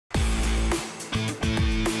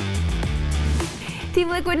Team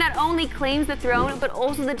Liquid not only claims the throne, but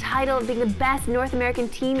also the title of being the best North American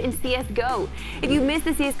team in CSGO. If you missed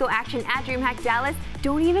the CSGO action at Dreamhack Dallas,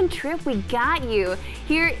 don't even trip, we got you.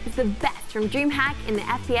 Here is the best from Dreamhack in the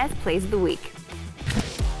FPS Plays of the Week.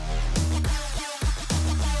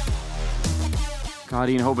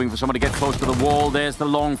 GuArdiaN hoping for someone to get close to the wall. There's the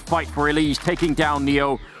long fight for EliGE, taking down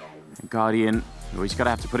Neo. And GuArdiaN, he's going to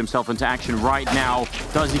have to put himself into action right now.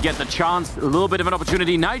 Does he get the chance? A little bit of an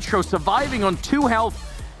opportunity. Nitro surviving on 2 health.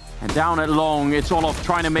 And down at long, it's Olof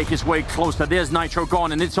trying to make his way closer. There's Nitro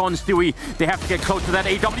gone, and it's on Stewie. They have to get close to that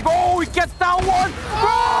AW. Oh, he gets down one!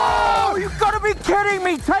 Oh, you've got to be kidding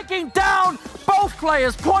me! Taking down both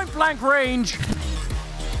players, point-blank range.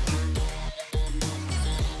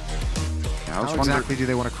 How exactly do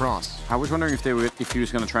they want to cross? I was wondering if he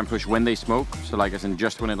was going to try and push when they smoke. So like as in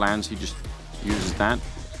just when it lands, he just uses that.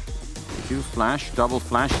 They do flash, double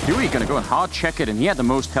flash. Stewie going to go and hard check it, and he had the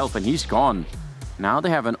most health, and he's gone. Now they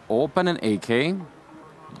have an AWP and an AK.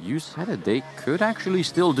 You said it, they could actually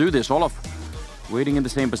still do this. Olof waiting in the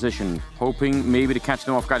same position, hoping maybe to catch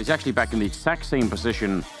them off guard. He's actually back in the exact same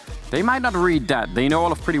position. They might not read that. They know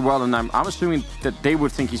Olof pretty well, and I'm assuming that they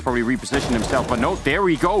would think he's probably repositioned himself. But no, there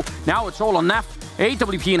we go. Now it's all on Naf.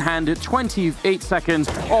 AWP in hand, 28 seconds.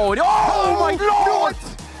 Oh, my lord!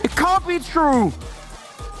 It can't be true.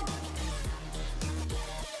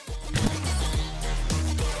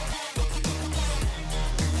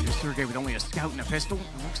 Sergey with only a scout and a pistol.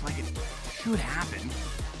 It looks like it should happen.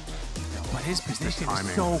 But his position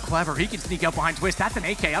is so clever. He can sneak up behind Twist. That's an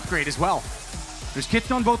AK upgrade as well. There's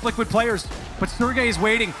kits on both Liquid players, but Sergey is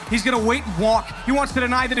waiting. He's going to wait and walk. He wants to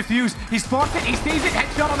deny the defuse. He spots it, he sees it,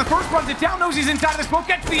 headshot on the first, runs it down, knows he's inside of the smoke,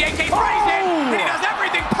 gets the AK, sprays in, and he does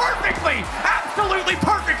everything perfectly, absolutely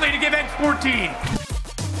perfectly to give Edge 14.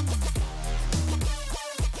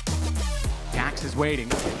 Dax is waiting.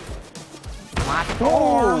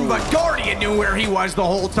 Platform, but GuArdiaN knew where he was the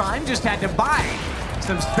whole time, just had to buy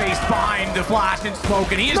some space behind the flash and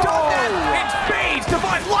smoke, and he has done that in spades to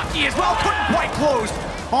find Lucky as well. Couldn't quite close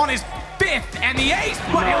on his 5th and the ace,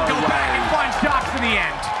 but he'll go back and find shots for the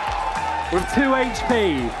end. With 2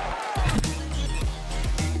 HP.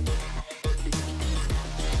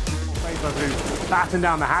 Batten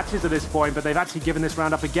down the hatches at this point, but they've actually given this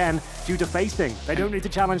round up again due to facing. They don't need to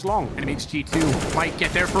challenge long. And it means G2 might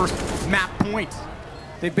get their first map point.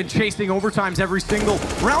 They've been chasing overtimes every single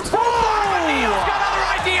round. Neil's got other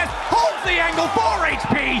ideas. Holds the angle, 4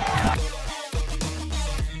 HP.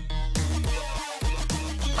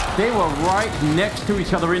 They were right next to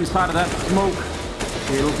each other inside of that smoke.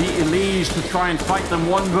 It'll be EliGE to try and fight them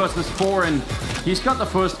 1 versus 4, and he's got the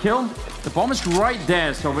first kill. The bomb is right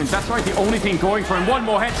there, so that's right, the only thing going for him. 1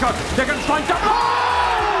 more headshot. They're going to try and double. Oh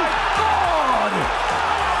my God!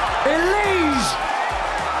 EliGE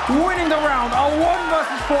winning the round. A 1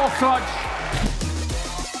 versus 4 clutch.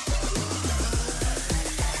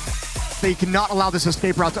 They cannot allow this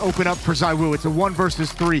escape route to open up for ZywOo. It's a 1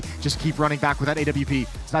 versus 3. Just keep running back with that AWP.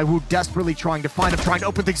 ZywOo desperately trying to find him, trying to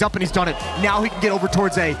open things up, and he's done it. Now he can get over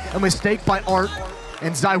towards A. A mistake by Art,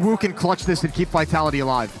 and ZywOo can clutch this and keep Vitality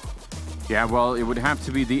alive. Yeah, well, it would have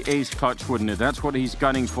to be the ace clutch, wouldn't it? That's what he's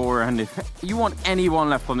gunning for, and if you want anyone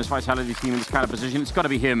left on this Vitality team in this kind of position, it's got to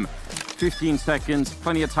be him. 15 seconds,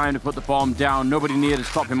 plenty of time to put the bomb down. Nobody near to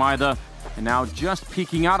stop him either. And now just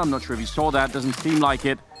peeking out. I'm not sure if you saw that. Doesn't seem like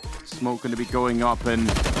it. Smoke going to be going up, and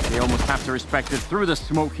they almost have to respect it. Through the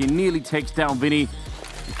smoke, he nearly takes down Vinny.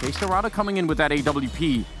 In case they're rather coming in with that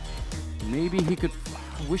AWP, maybe he could...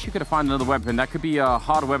 I wish he could have found another weapon. That could be a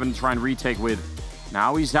hard weapon to try and retake with.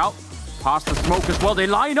 Now he's out. Past the smoke as well. They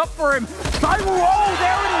line up for him. ZywOo, oh,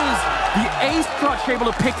 there it is! The ace clutch able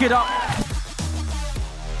to pick it up.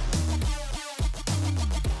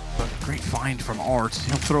 Great find from Art.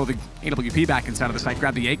 He'll throw the AWP back inside of the site,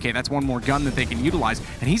 grab the AK. That's 1 more gun that they can utilize,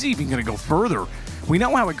 and he's even going to go further. We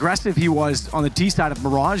know how aggressive he was on the T side of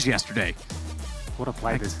Mirage yesterday. What a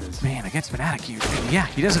play this is. Man, against Fnatic, yeah,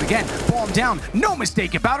 he does it again. Bomb down, no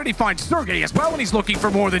mistake about it. He finds Sergey as well, and he's looking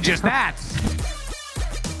for more than just that.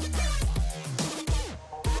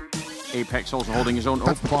 Apex also holding his own.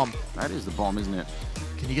 That's the bomb. That is the bomb, isn't it?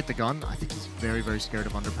 Can you get the gun? I think he's very, very scared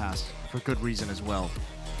of Underpass, for good reason as well.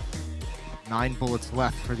 9 bullets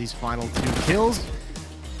left for these final 2 kills.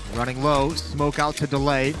 Running low, smoke out to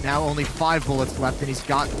delay. Now only 5 bullets left, and he's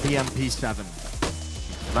got the MP7.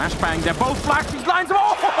 Flashbang, they're both flashing lines.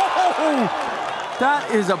 Oh!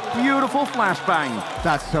 That is a beautiful flashbang.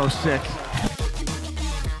 That's so sick.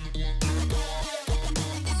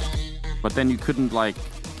 But then you couldn't, like,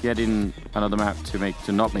 get in another map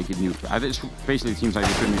to not make it nuke. It basically seems like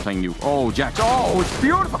they shouldn't be playing nuke. Oh, Jax. Oh, it's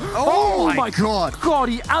beautiful. Oh my God. God,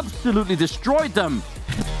 he absolutely destroyed them.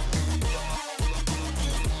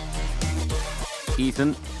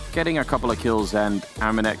 Ethan getting a couple of kills, and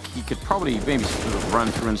Amanek, he could probably maybe sort of run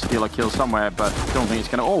through and steal a kill somewhere, but don't think it's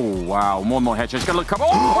gonna. Oh wow, one more headshot. It's gonna look up.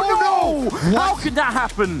 Oh no! What? How could that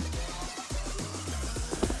happen?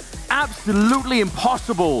 Absolutely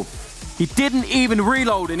impossible. He didn't even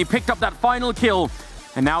reload, and he picked up that final kill.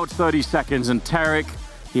 And now it's 30 seconds, and Tarek,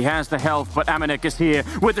 he has the health, but Amanek is here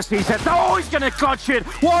with the C-set. Oh, he's gonna clutch it.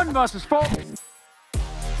 1 versus 4.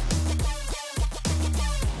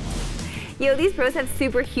 Yo, these pros have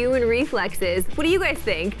superhuman reflexes. What do you guys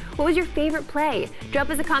think? What was your favorite play? Drop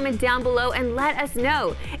us a comment down below and let us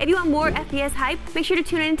know. If you want more FPS hype, make sure to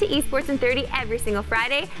tune in to Esports in 30 every single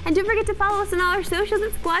Friday. And don't forget to follow us on all our socials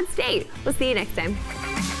at Squad State. We'll see you next time.